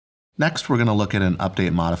Next, we're going to look at an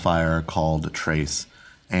update modifier called trace.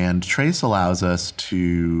 And trace allows us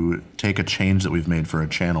to take a change that we've made for a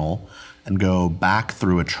channel and go back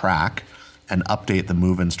through a track and update the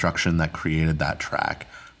move instruction that created that track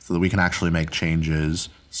so that we can actually make changes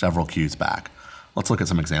several queues back. Let's look at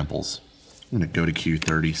some examples. I'm going to go to queue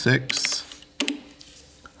 36.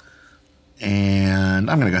 And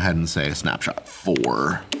I'm going to go ahead and say snapshot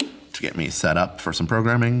 4 to get me set up for some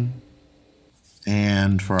programming.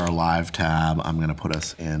 And for our live tab, I'm going to put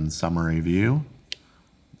us in summary view.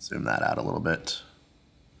 Zoom that out a little bit.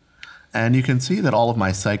 And you can see that all of my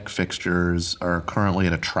cyc fixtures are currently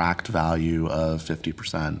at a tracked value of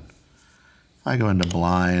 50%. If I go into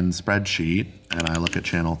blind spreadsheet and I look at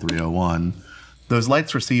channel 301, those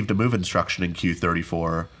lights received a move instruction in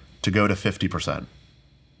Q34 to go to 50%.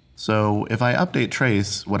 So if I update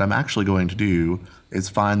trace, what I'm actually going to do is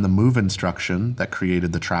find the move instruction that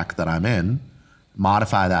created the track that I'm in,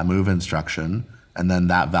 modify that move instruction, and then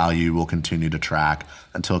that value will continue to track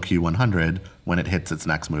until Q100 when it hits its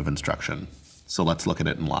next move instruction. So let's look at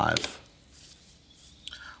it in live.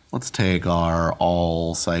 Let's take our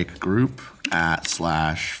all cyc group at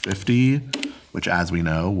 /50, which as we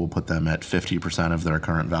know, will put them at 50% of their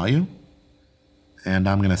current value. And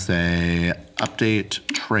I'm gonna say update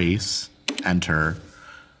trace, enter,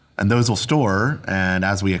 and those will store, and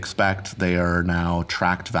as we expect, they are now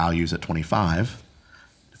tracked values at 25.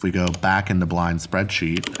 If we go back into blind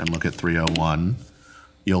spreadsheet and look at 301,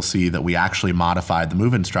 you'll see that we actually modified the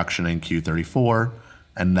move instruction in Q34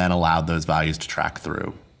 and then allowed those values to track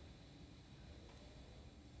through.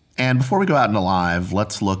 And before we go out into live,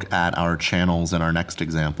 let's look at our channels in our next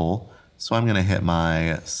example. So I'm going to hit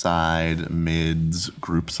my side mids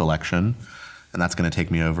group selection, and that's going to take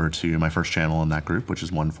me over to my first channel in that group, which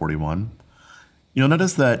is 141. You'll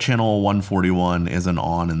notice that channel 141 isn't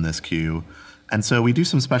on in this queue. And so we do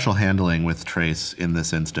some special handling with trace in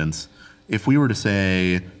this instance. If we were to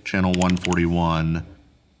say channel 141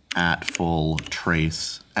 at full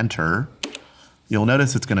trace, enter, you'll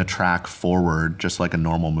notice it's going to track forward just like a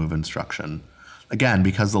normal move instruction. Again,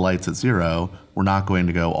 because the light's at 0, we're not going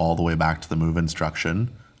to go all the way back to the move instruction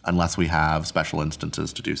unless we have special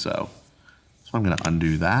instances to do so. So I'm going to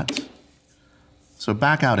undo that. So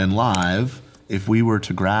back out in live, if we were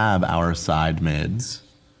to grab our side mids,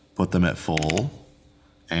 put them at full,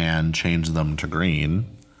 and change them to green,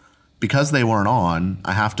 because they weren't on,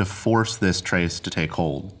 I have to force this trace to take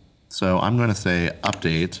hold. So I'm going to say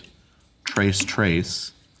update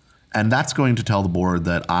trace, and that's going to tell the board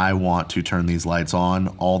that I want to turn these lights on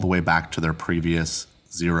all the way back to their previous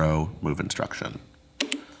 0 move instruction.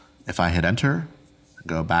 If I hit enter,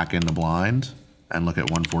 go back into blind, and look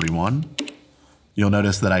at 141, you'll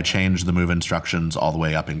notice that I changed the move instructions all the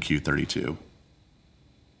way up in Q32.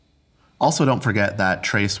 Also, don't forget that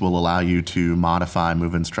trace will allow you to modify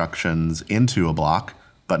move instructions into a block,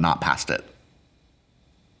 but not past it.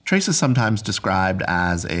 Trace is sometimes described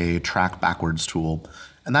as a track backwards tool,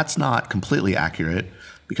 and that's not completely accurate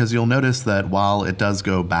because you'll notice that while it does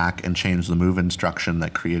go back and change the move instruction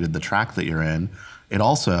that created the track that you're in, it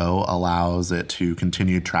also allows it to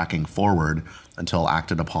continue tracking forward until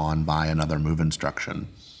acted upon by another move instruction.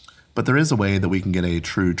 But there is a way that we can get a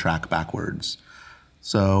true track backwards.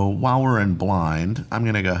 So while we're in blind, I'm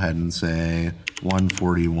going to go ahead and say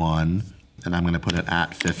 141, and I'm going to put it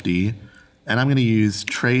at 50, and I'm going to use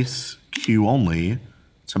trace Q only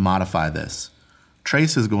to modify this.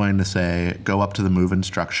 Trace is going to say go up to the move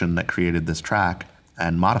instruction that created this track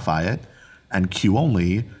and modify it, and Q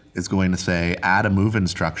only is going to say add a move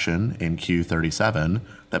instruction in Q37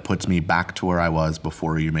 that puts me back to where I was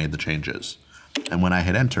before you made the changes. And when I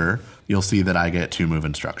hit enter, you'll see that I get 2 move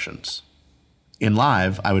instructions. In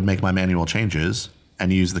live, I would make my manual changes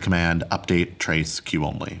and use the command update trace Q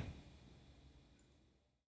only.